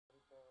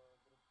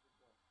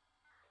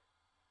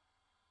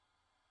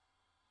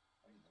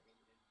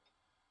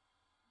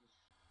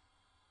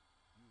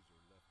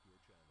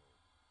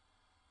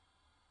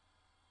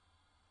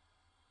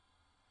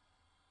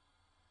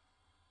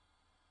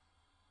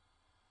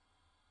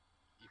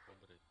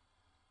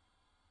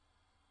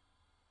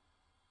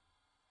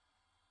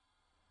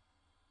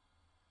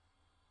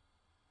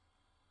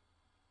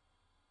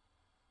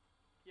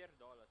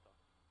pierdolę to.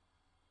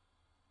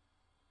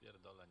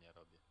 Pierdolę nie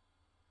robię.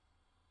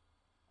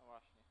 No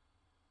właśnie.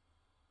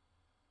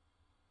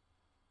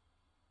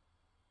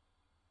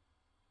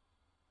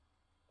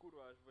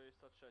 Kurwa, już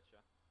 23.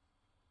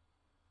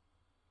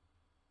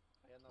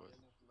 A ja nawet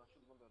na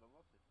 7 do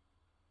roboty.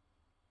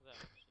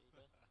 Zaraz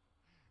przyjdę.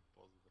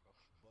 Pozdro.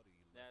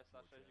 Nie,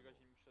 za 6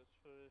 godzin muszę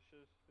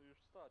się już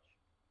stać.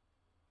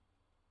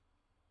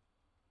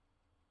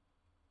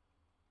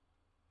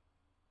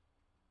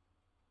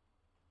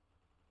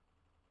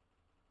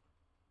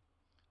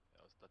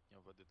 Ja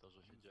ostatnio w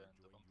edytorze siedziałem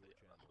do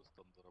 5, a na 6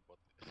 do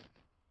roboty.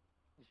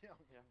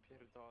 Ja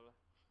pierdolę.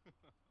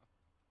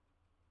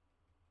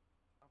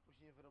 A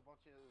później w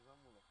robocie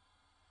zamulę.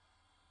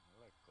 No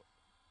lekko.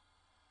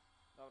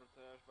 Dobra,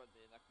 to ja już będę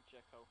jednak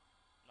uciekał.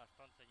 Na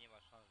stące nie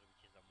ma szans, żeby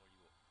cię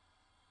zamuliło.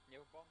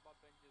 Niech bomba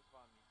będzie z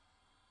wami.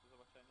 Do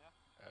zobaczenia.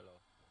 Elo.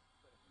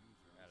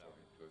 Elo.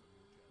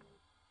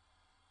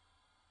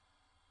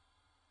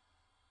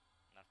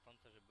 Na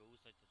stące, żeby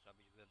usnąć, to trzeba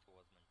być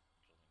wyjątkowo zmęczonym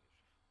już.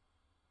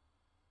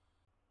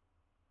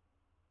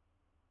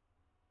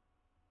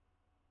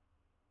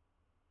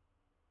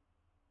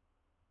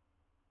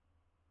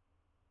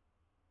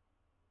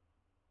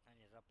 A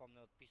nie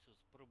zapomnę odpisu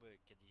z próby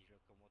kiedyś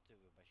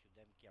lokomotywy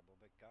B7 albo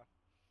BK.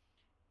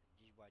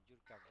 Gdzieś była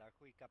dziurka w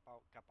dachu i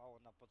kapało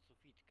na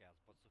podsufitkę, a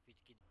z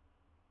podsufitki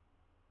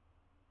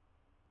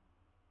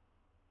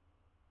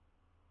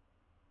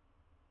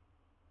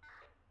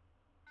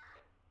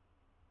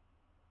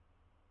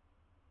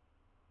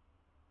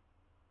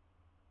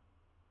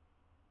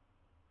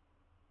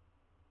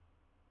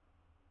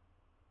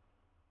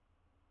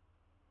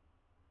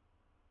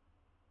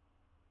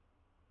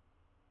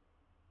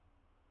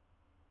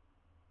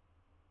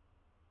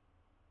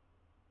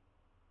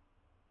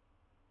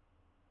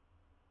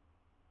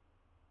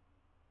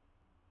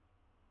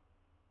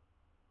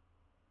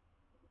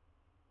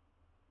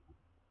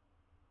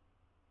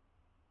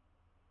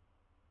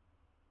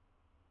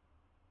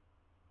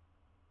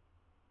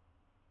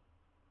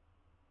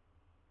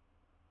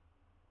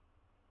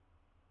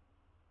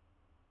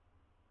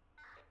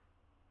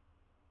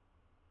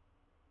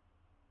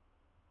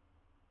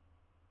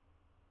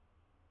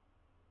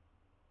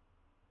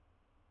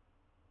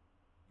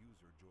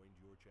User joined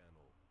your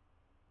channel.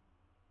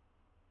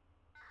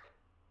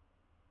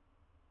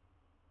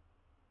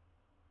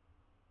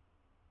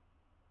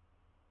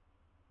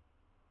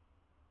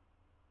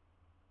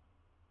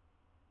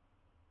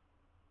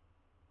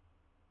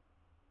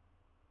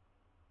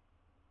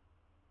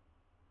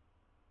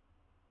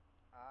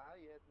 A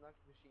jednak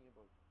my się nie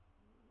boi.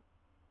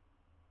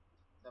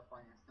 Co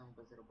panie są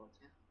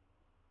bezrobocie?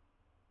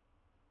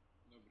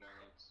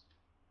 Dobranoc.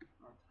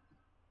 Noc.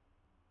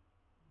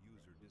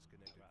 User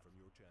disconnected from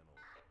your channel.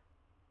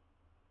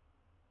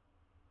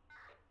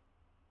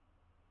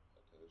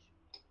 Ja też.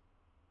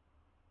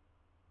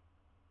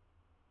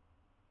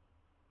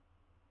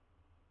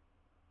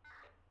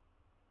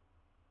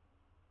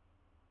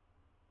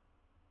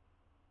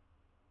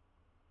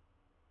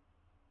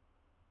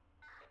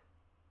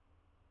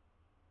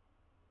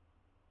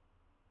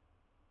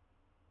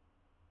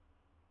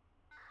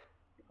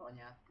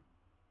 Konia,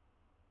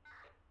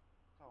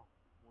 Co?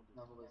 Młody.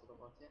 znowu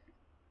bezrobocie?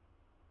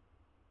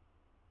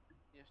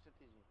 Jeszcze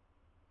tydzień.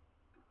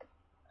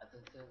 A to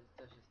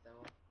co się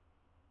stało?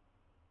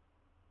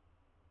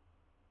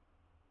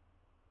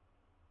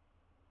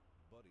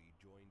 Buddy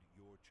joined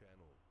your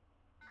channel.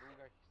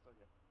 Długa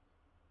historia.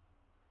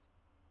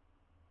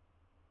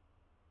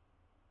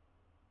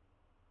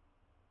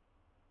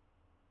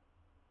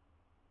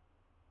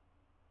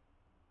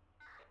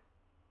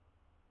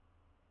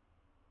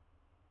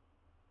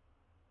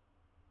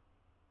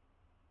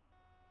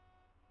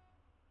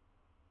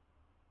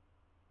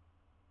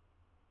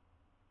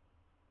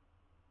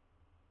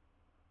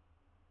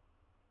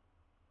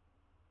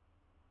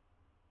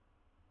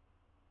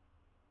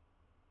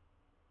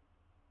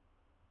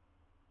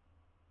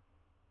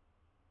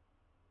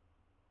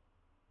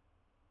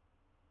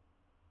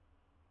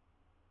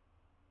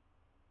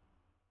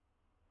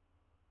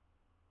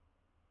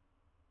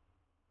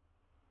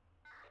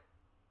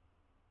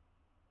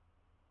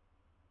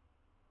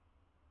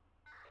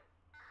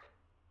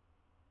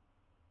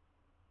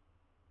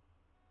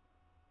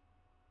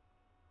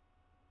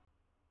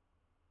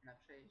 Na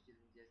przejeździe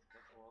 20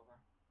 połowa.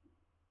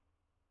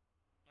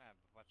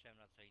 popatrzyłem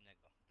na co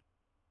innego.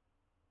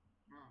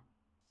 No.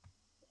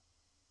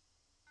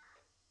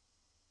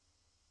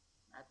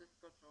 A to jest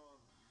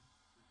czołowe, nie?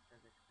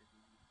 Wtedy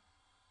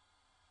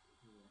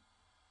nie.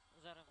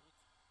 Zaraz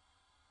wrócę.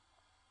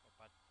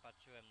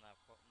 Patrzyłem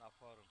na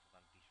forum, co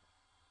tam piszą.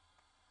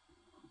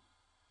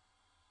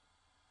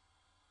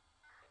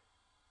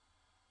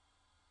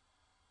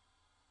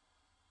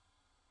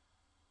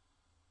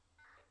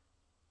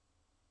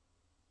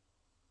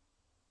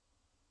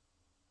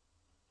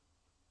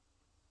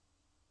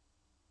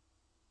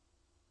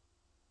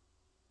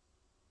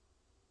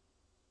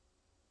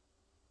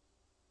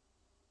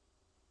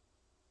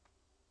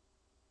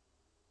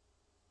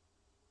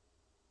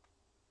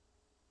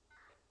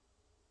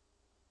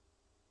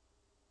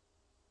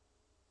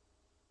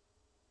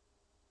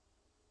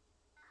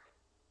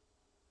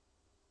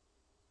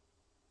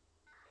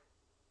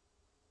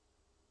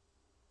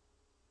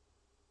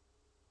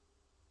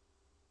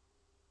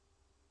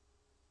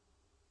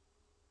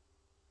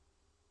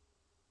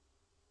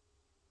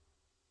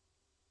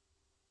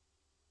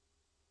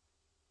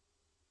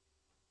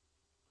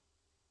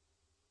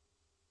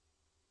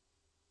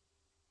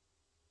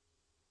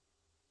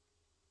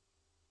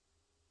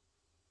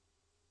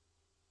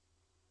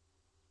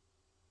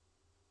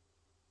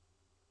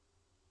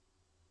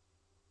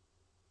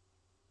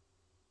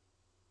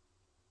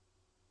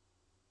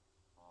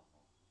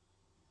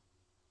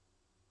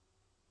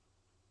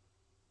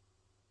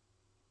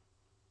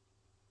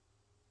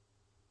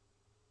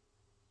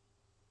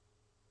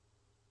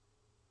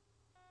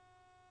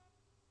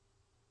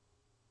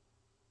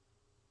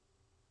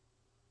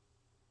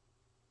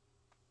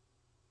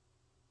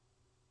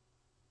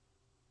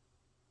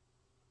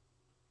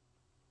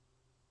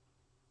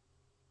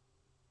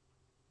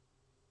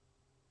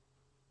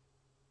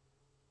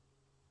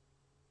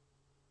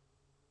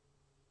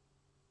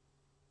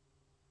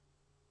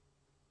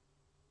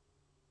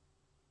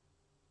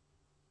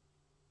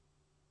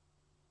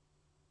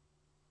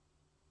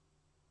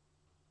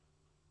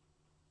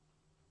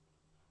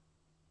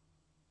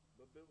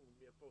 był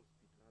mnie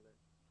pospit, ale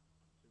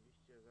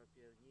oczywiście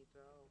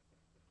zapierniczał.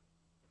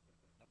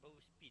 No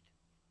był speed.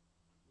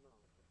 No.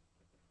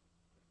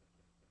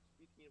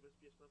 Speed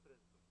niebezpieczna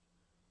prędkość.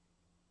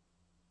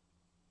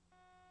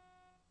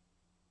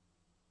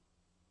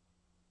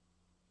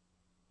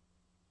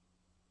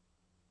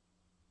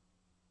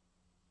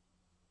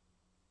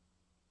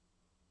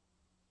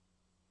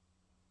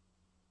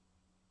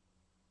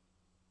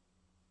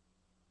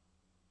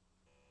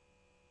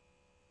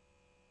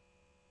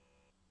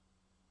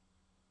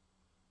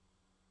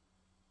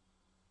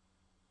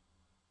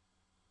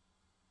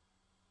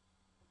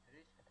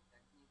 Ryszard,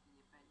 tak nigdy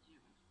nie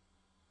pędziłeś.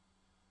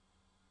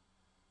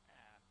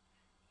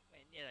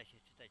 Nie da się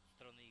czytać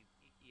strony i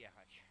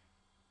jechać.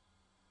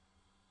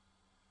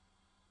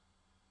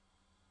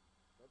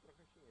 No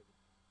trochę się nie da.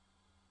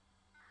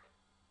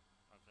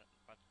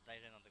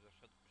 Zajrzę na tego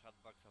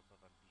shotboxa, co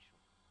tam piszą.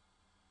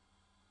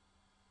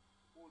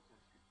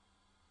 Kłócą się.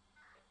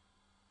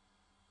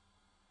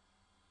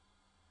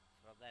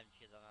 Sprawdzałem, ci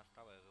się da na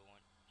stałe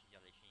wyłączyć,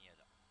 ale się nie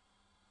da.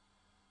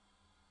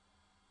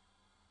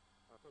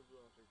 A to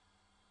wyłączyć.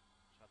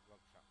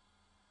 Shotboxa.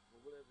 W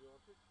ogóle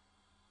wyłączyć?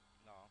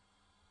 No.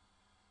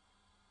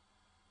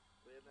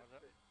 To jednak Może-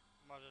 ty.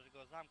 Możesz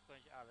go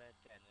zamknąć, ale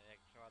jak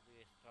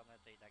przeładujesz stronę,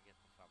 to i tak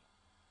jest to samo.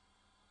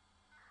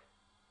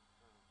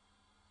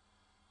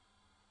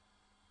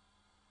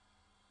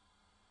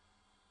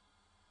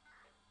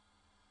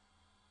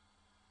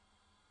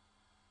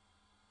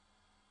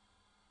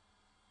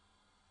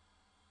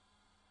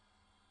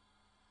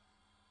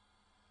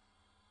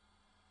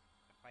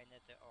 A. Fajne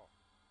te o.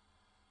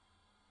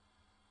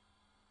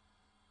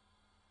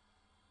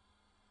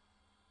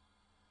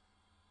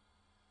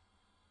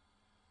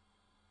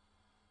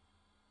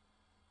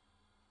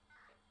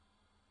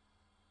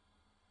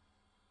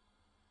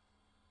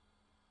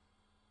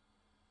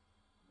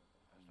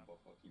 Bo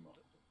Fatima.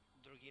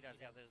 Drugi raz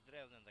jadę z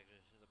drewnem,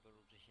 także się dopiero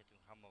uczę się tym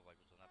hamować,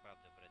 bo to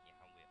naprawdę wrednie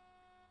hamuje.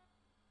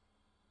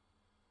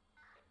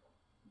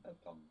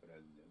 Tam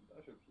brednie,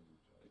 da się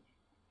przyzwyczaić.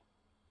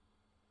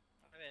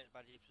 Ale wiesz,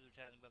 bardziej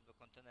przyzwyczajony byłem do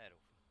kontenerów.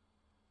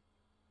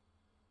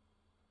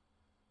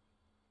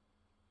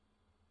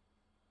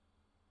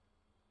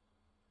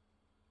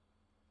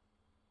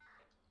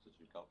 Co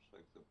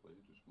ciekawsze, chcę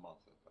policzyć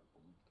masę taką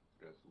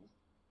kresów.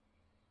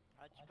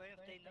 Ale ci powiem,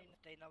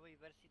 w tej nowej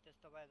wersji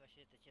testowałem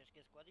właśnie te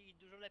ciężkie składy i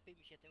dużo lepiej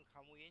mi się tym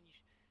hamuje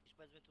niż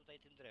powiedzmy tutaj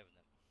tym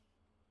drewnem.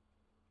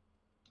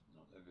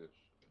 No ale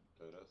wiesz,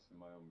 te resy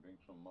mają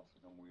większą masę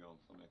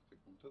hamującą jak te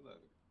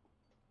kontenery.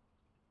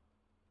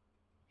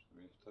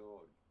 Przynajmniej w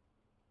teorii.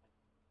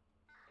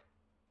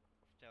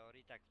 W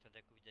teorii tak, wtedy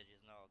jak widać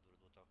jest na odwrót,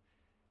 bo to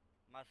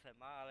masę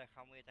ma, ale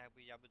hamuje tak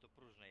jakby to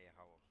próżne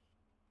jechało.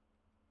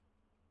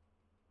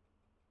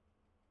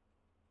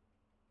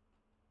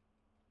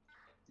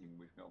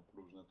 Jakbyś miał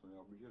próżne, to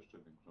miałbyś jeszcze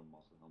większą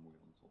masę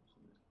hamującą w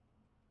sumie.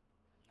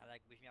 Ale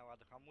jakbyś miała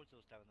do hamulce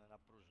ustawione na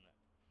próżne.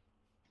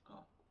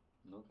 A,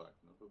 no tak,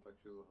 no to tak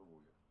się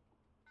zachowuje.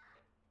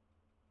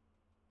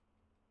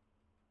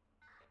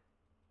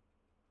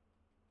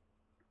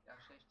 Ja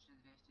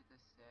 6200 to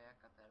jest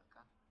jaka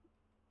telka?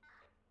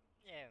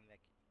 Nie wiem,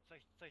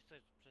 coś co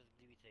przez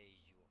Gliwice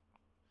jeździło.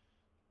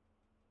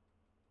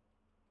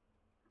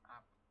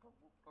 A,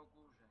 po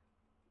górze.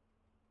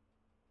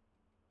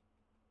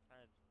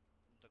 Ale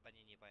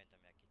dokładnie nie pamiętam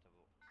jakie to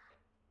było.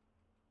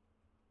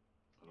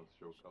 Teraz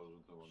się okaże,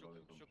 że te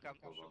wagony są Szukam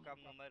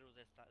przetestowane. numeru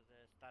ze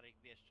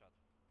starych Bieszczad.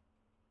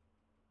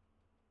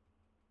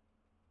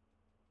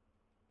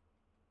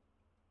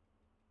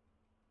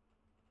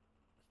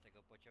 Z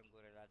tego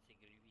pociągu relacji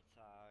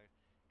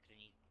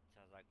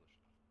Gliwica-Krynica-Zagórz.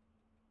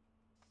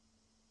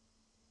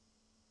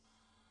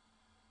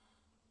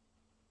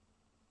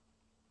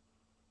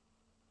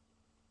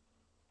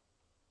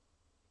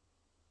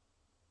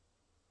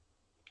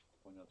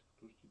 Ponad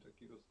któż ci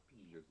taki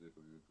rozpiździek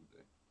zrobił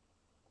tutaj?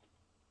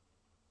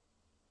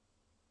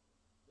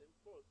 Ten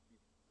pospit.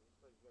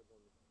 Zostać z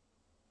wagonu.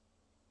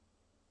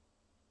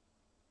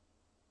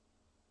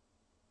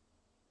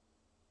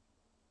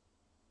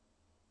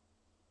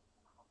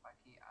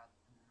 Chłopaki, a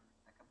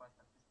taka była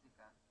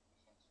statystyka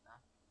miesięczna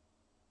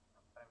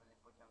odprawionych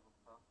pociągów,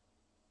 to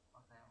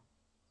można ją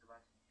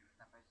zobaczyć już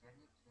na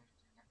październik, czy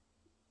jeszcze nie?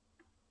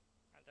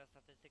 Ale ta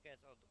statystyka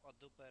jest od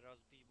dupę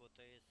rozbić, bo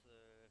to jest...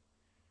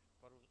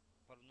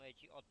 porównuję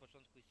ci od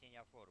początku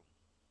istnienia forum.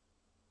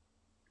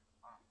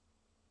 O,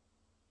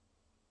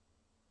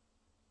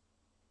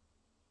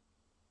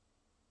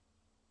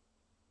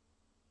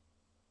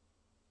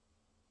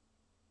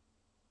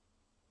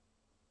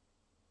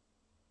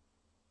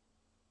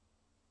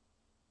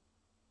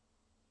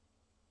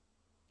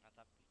 A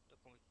tam to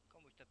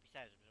komuś to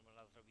pisałem, że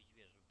można zrobić,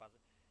 wiesz, bazę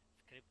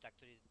skrypta,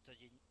 który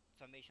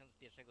co miesiąc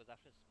pierwszego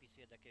zawsze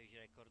spisuje do jakiegoś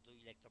rekordu,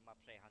 ile kto ma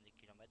przejechanych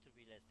kilometrów,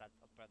 ile jest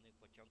odprawionych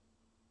pociągów.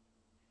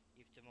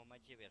 I w tym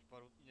momencie, wiesz,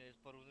 jest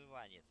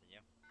porównywanie, co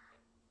nie?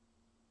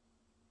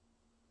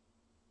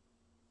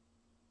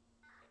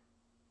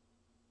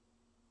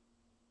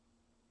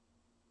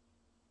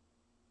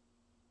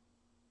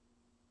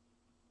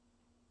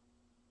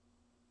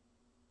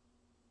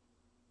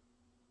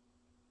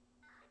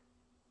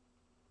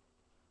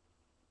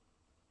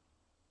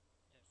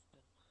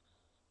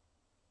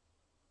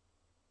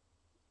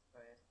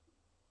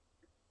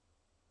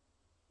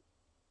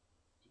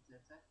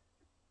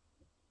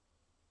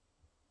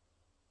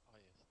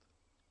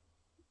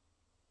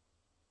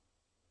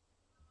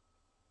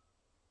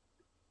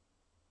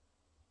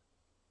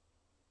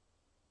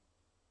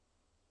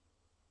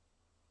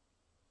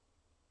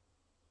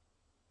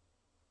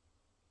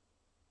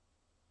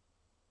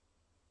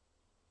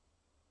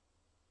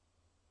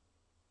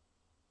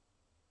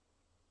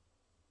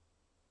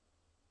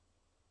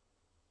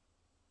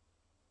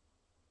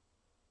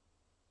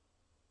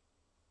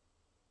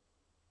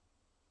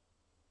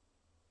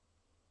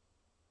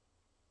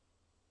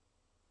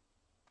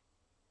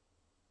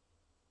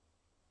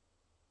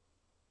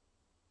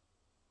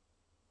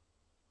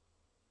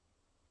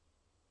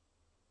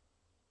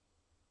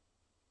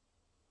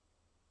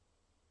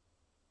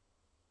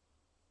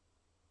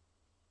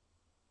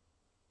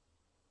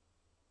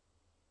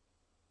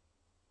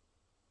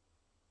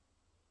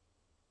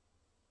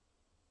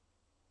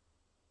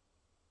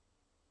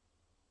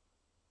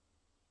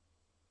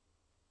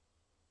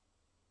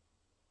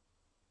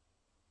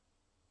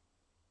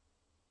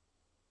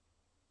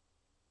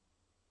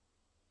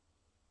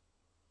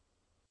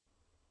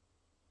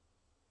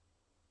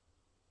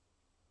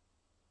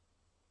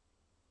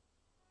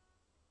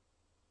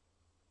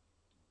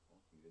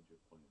 idzie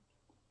ponieść.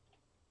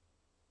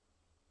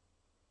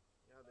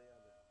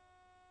 Jadę.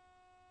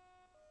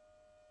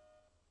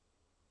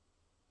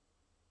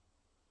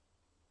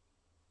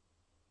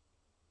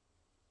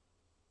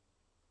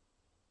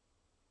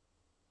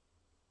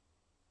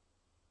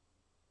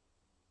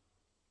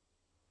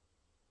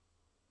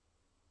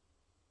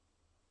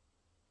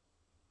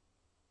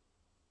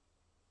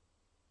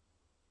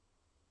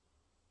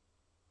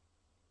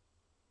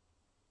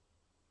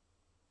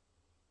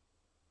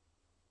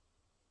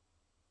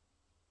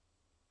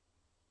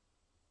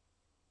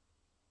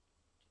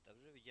 Czy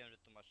dobrze widziałem, że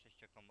tu masz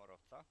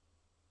 6-komorowca?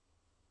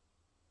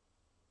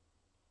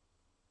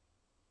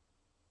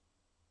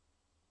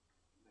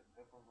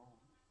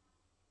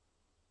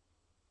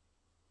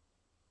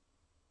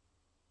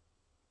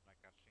 Na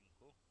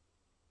Karszynku.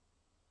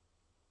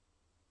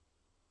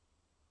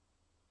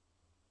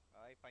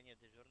 Oj, panie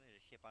dyżurny,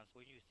 że się pan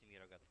spóźnił z tymi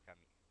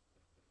rogatkami.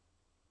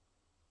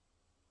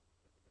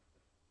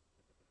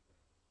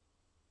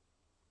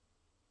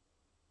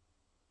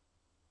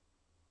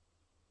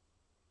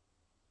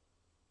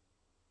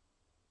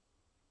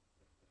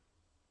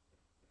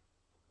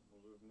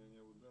 Może w nie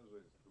nie uderzę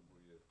i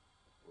spróbuję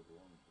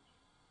podłączyć.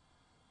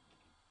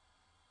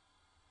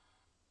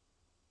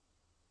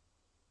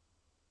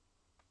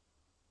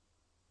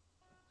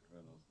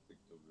 Trochę na styk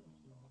to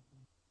wyglądało.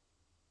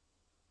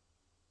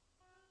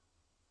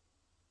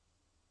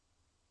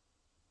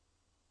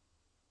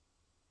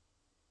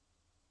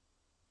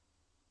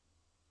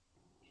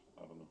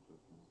 Czarno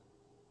pewnie.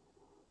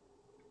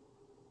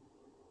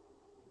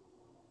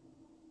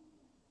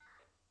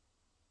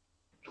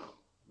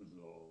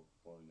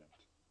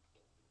 Zapalniacz.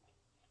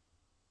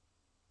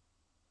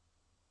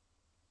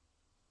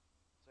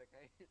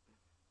 Czekaj.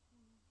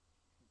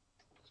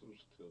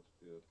 Cóż ty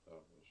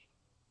odpierdasz?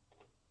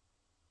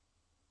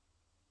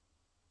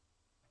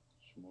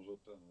 Czy może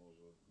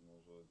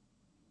może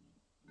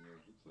nie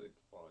rzucaj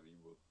fali,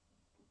 bo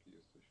póki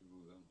jesteś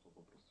ludem, to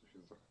po prostu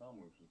się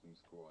zahamuj przy tym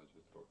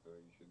składzie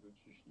trochę i się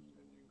dociśnij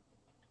do niego.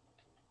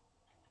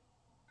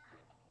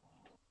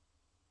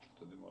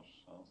 Wtedy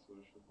masz szansę,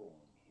 że się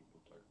połączysz, bo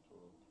tak to...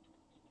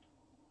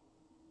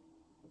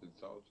 Ty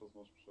cały czas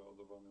masz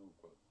przeładowany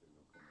układ tej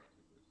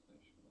lokomotywy, w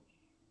sensie masz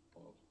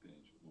ponad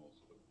 5 od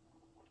mostu.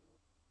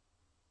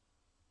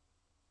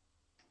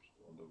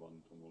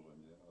 Przeładowany to może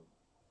nie, ale...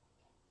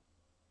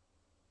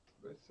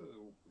 Weź sobie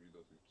upuść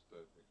do tych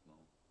 4, no.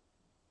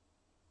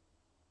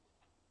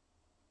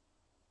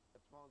 Ja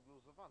to mam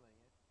odluzowane,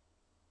 nie?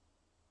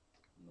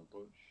 No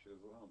to się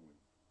zahamuj.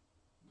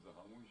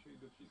 Zahamuj się i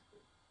dociskaj.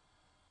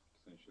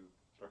 W sensie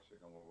w trakcie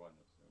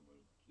hamowania sobie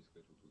możesz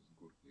dociskać, bo tu z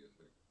górki jest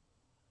jak...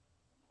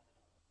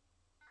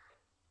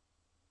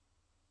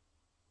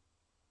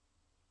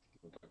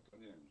 Bo tak to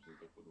nie wiem, czy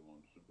to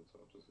podłączysz, bo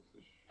cały czas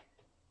jesteś...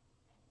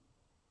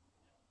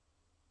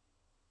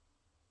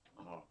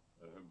 Aha,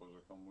 chyba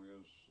że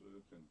hamujesz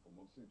tym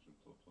pomocniczym,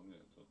 to nie,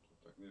 to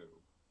tak nie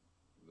rób.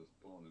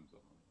 Zespolonym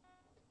zahamuj.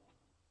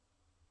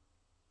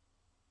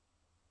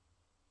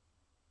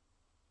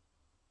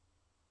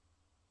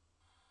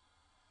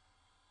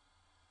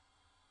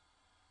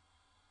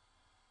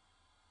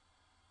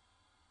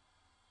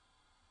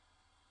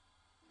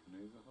 No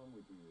i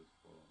zahamuj tym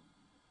zespolonym.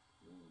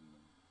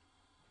 Równym.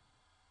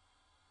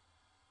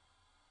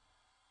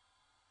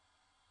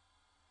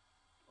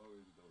 O,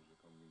 już dobrze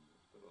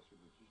kombinujesz. Teraz się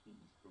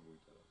dociśnij i spróbuj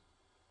teraz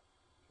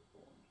się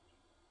połączyć.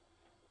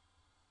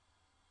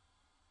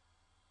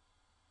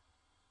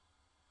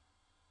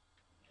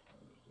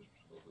 Ale już też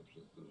przechodzę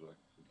przez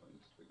zderzaki, chyba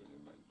nic z tego nie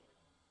będzie.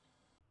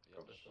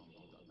 Ja też mam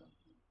oddane.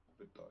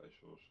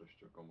 Pytałeś o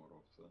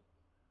 6-komorowce.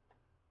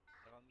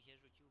 To mi się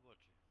rzucił w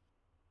oczy.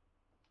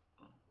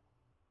 A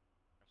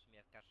w sumie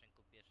ja w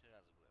Karszynku pierwszy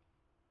raz byłem.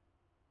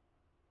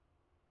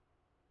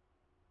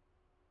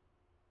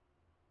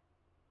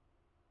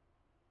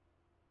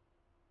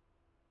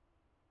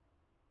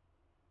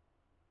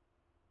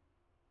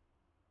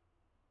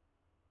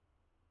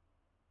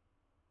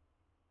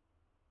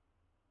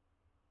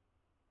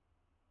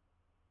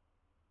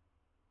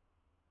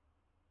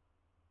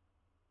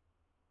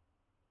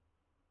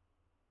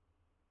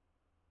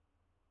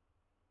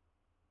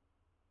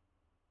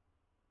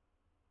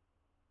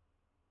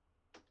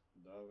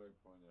 Dawaj,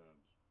 paniacz.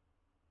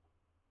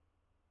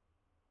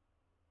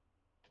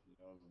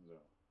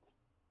 Jazda.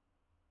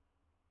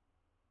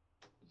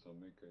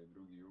 Zamykaj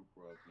drugi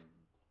układ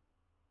i...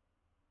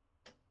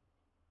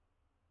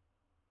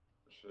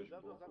 6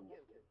 Dawno boków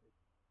zamknięty.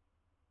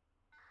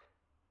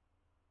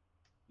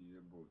 i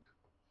jebut.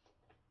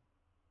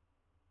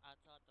 A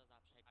co to za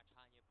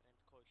przekraczanie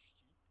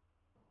prędkości?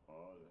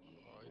 Ale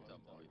Oj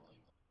tam, oj tam.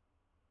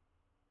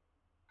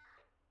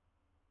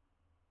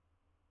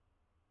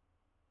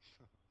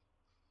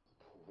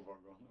 pół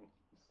wagonu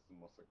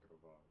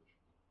zmasakrowałeś.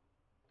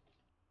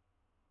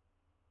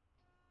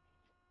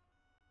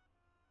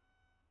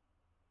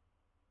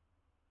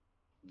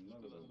 No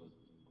Szkoda, dobra, że...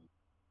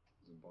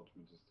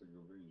 zobaczmy co z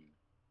tego wyjdzie.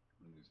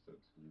 No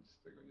niestety nic z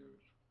tego nie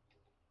wyszło.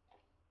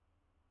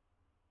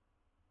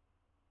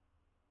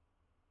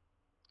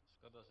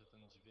 Szkoda, Szkoda, że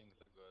ten dźwięk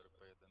tego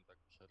RP1 tak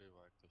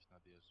przerywa, jak ktoś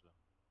nadjeżdża.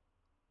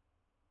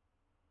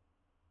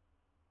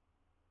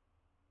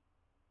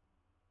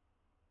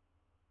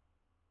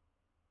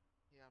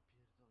 Ja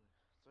pierdolę.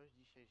 Coś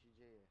dzisiaj się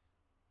dzieje.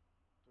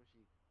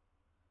 Tusik.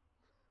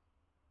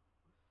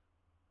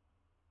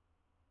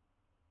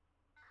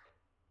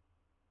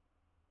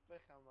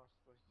 Pecha masz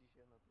coś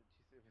dzisiaj na te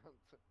ci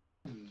sypiące.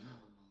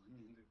 No,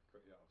 nie tylko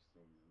ja w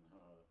sumie,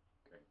 no ale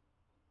okej.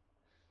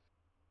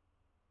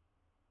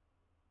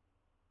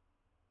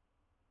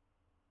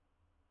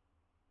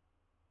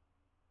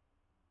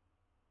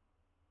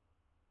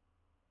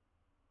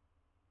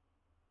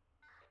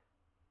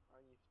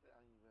 Ani w te,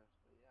 ani we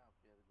w te. Ja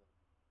pierdolę.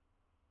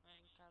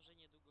 Rękarze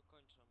niedługo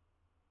kończą.